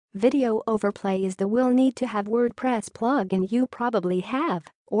Video Overplay is the will need to have WordPress plugin you probably have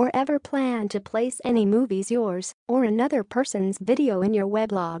or ever plan to place any movies yours or another person's video in your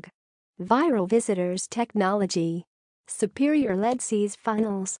weblog. Viral visitors technology. Superior lead sees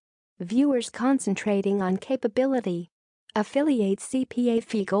funnels. Viewers concentrating on capability. Affiliate CPA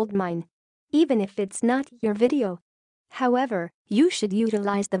fee goldmine. Even if it's not your video. However, you should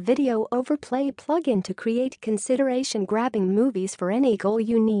utilize the Video Overplay plugin to create consideration-grabbing movies for any goal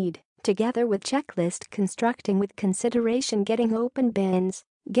you need, together with checklist constructing with consideration getting open bins,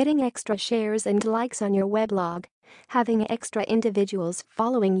 getting extra shares and likes on your weblog, having extra individuals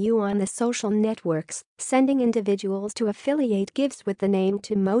following you on the social networks, sending individuals to affiliate gives with the name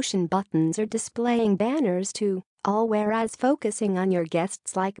to motion buttons or displaying banners to all, whereas focusing on your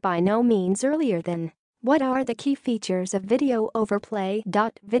guests like by no means earlier than. What are the key features of Video Overplay?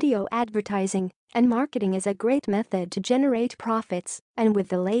 Video advertising and marketing is a great method to generate profits, and with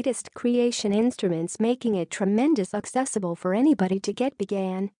the latest creation instruments making it tremendous accessible for anybody to get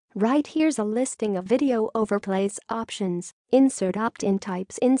began. Right, here's a listing of Video Overplay's options. Insert opt-in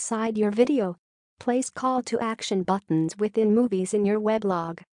types inside your video. Place call to action buttons within movies in your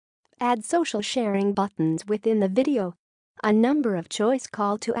weblog. Add social sharing buttons within the video. A number of choice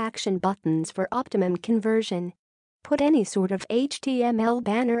call to action buttons for optimum conversion. Put any sort of HTML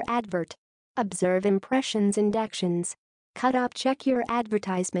banner advert. Observe impressions and actions. Cut up check your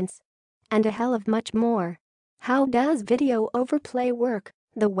advertisements. And a hell of much more. How does Video Overplay work?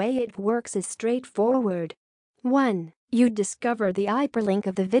 The way it works is straightforward. 1. You discover the hyperlink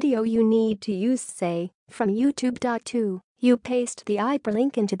of the video you need to use, say, from YouTube. 2. You paste the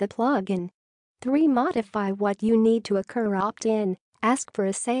hyperlink into the plugin. 3. Modify what you need to occur, opt-in, ask for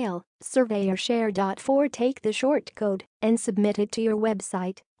a sale, survey or share. 4. Take the shortcode and submit it to your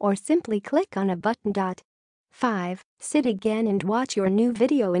website or simply click on a button. 5. Sit again and watch your new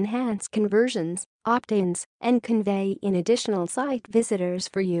video enhance conversions, opt-ins, and convey in additional site visitors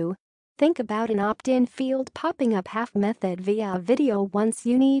for you. Think about an opt-in field popping up half method via a video once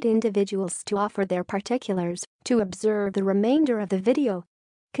you need individuals to offer their particulars to observe the remainder of the video.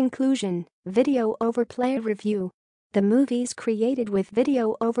 Conclusion. Video Overplay review. The movies created with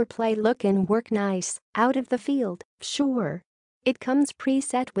Video Overplay look and work nice out of the field, sure. It comes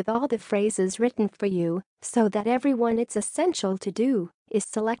preset with all the phrases written for you, so that everyone it's essential to do is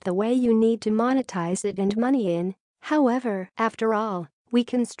select the way you need to monetize it and money in. However, after all, we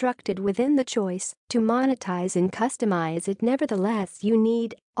constructed within the choice to monetize and customize it. Nevertheless, you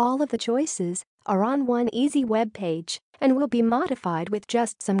need all of the choices are on one easy web page and will be modified with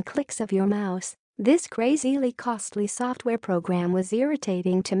just some clicks of your mouse. This crazily costly software program was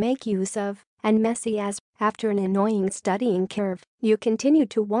irritating to make use of and messy as, after an annoying studying curve, you continue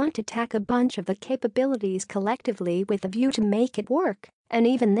to want to tack a bunch of the capabilities collectively with a view to make it work, and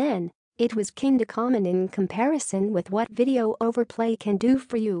even then, it was kinda common in comparison with what Video Overplay can do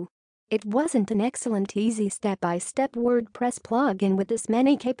for you. It wasn't an excellent easy step-by-step WordPress plugin with this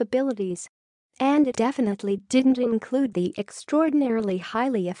many capabilities. And it definitely didn't include the extraordinarily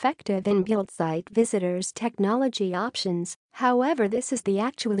highly effective inbuilt site visitors technology options. However, this is the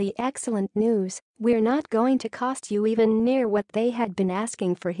actually excellent news. We're not going to cost you even near what they had been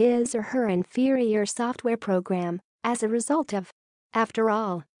asking for his or her inferior software program as a result of. After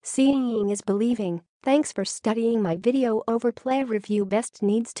all, seeing is believing. Thanks for studying my Video Overplay review. Best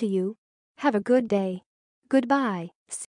needs to you. Have a good day. Goodbye.